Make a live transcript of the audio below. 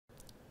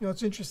You know,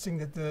 it's interesting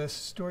that the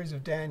stories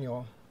of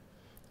Daniel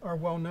are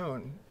well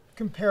known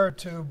compared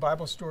to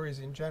Bible stories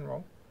in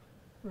general.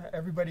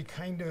 Everybody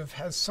kind of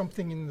has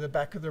something in the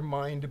back of their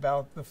mind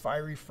about the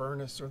fiery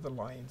furnace or the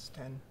lion's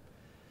den.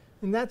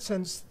 In that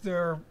sense,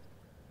 they're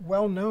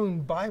well-known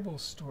Bible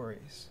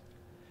stories.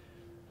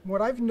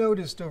 What I've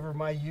noticed over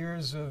my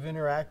years of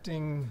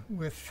interacting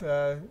with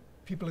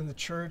people in the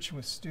church and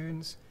with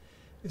students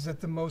is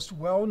that the most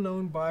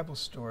well-known Bible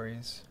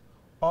stories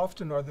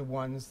often are the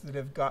ones that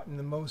have gotten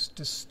the most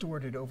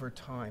distorted over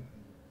time.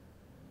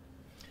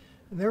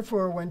 And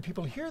therefore, when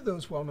people hear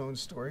those well-known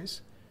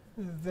stories,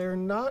 they're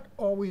not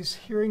always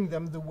hearing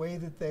them the way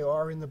that they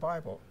are in the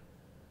Bible.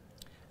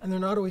 And they're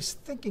not always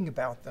thinking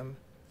about them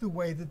the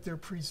way that they're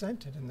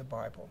presented in the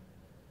Bible.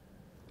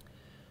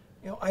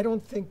 You know, I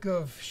don't think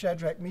of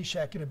Shadrach,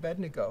 Meshach, and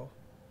Abednego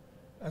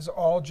as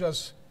all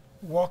just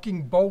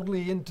walking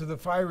boldly into the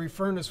fiery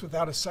furnace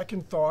without a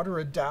second thought or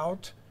a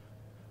doubt.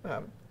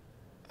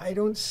 I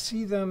don't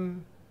see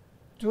them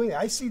doing that.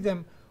 I see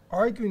them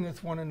arguing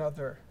with one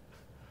another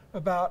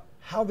about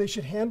how they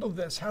should handle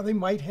this, how they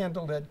might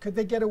handle it, could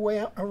they get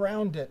away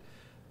around it.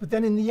 But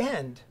then in the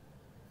end,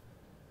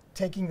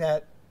 taking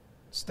that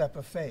step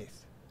of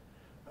faith.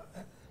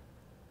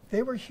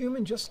 They were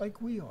human just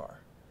like we are.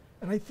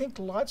 And I think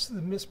lots of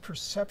the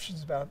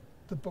misperceptions about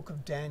the book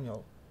of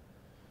Daniel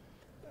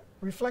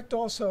reflect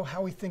also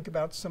how we think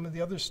about some of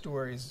the other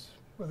stories,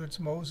 whether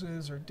it's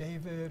Moses or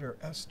David or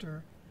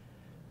Esther.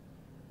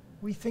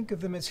 We think of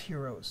them as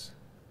heroes.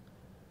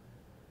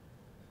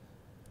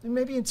 And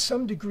maybe in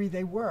some degree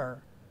they were,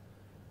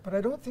 but I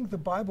don't think the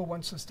Bible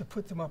wants us to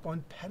put them up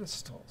on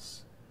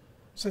pedestals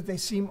so that they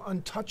seem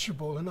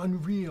untouchable and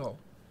unreal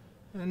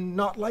and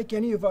not like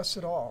any of us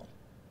at all.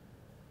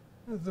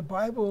 The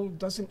Bible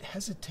doesn't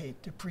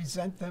hesitate to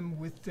present them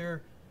with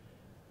their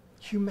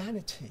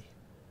humanity.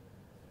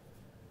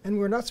 And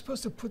we're not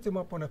supposed to put them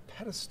up on a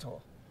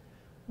pedestal.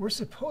 We're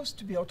supposed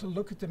to be able to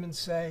look at them and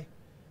say,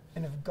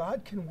 and if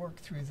God can work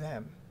through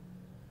them,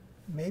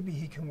 maybe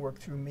he can work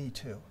through me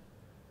too.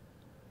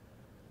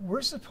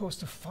 We're supposed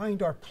to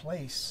find our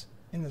place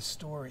in the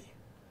story,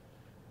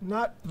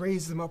 not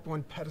raise them up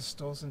on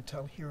pedestals and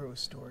tell hero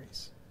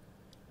stories.